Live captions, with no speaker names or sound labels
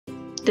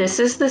This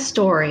is the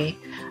story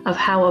of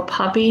how a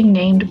puppy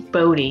named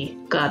Bode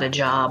got a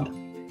job.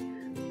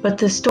 But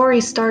the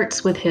story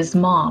starts with his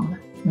mom,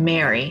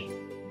 Mary.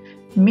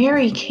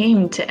 Mary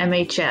came to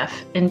MHF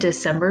in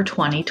December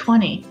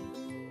 2020.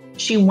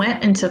 She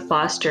went into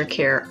foster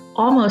care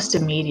almost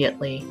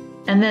immediately,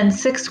 and then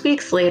 6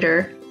 weeks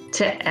later,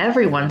 to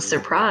everyone's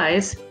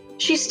surprise,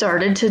 she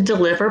started to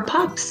deliver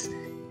pups.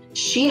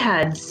 She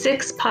had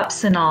 6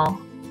 pups in all.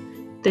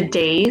 The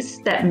days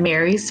that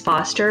Mary's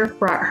foster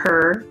brought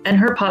her and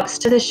her pups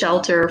to the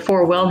shelter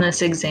for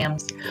wellness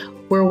exams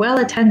were well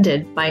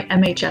attended by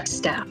MHF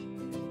staff.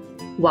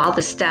 While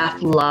the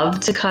staff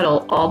loved to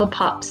cuddle all the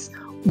pups,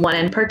 one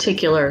in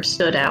particular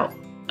stood out,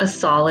 a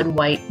solid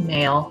white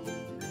male.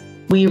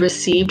 We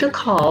received a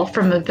call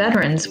from a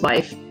veteran's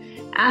wife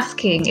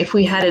asking if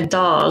we had a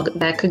dog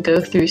that could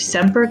go through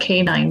Semper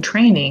Canine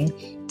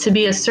training to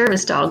be a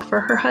service dog for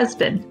her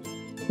husband.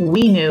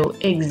 We knew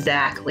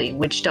exactly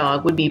which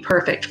dog would be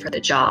perfect for the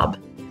job.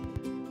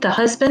 The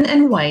husband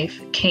and wife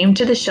came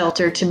to the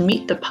shelter to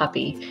meet the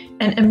puppy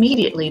and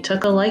immediately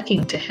took a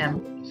liking to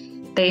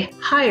him. They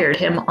hired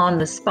him on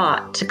the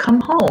spot to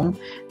come home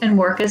and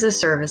work as a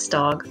service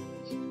dog.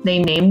 They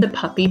named the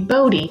puppy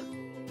Bode.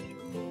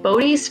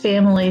 Bode's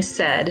family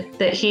said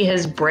that he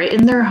has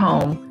brightened their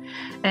home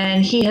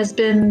and he has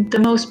been the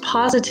most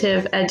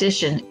positive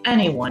addition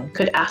anyone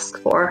could ask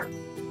for.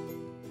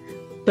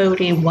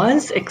 Bode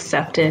was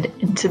accepted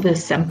into the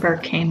Semper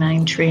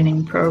Canine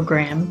training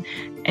program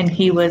and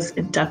he was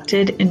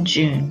inducted in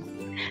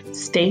June.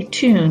 Stay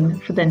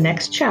tuned for the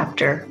next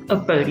chapter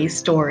of Bode's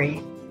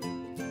story.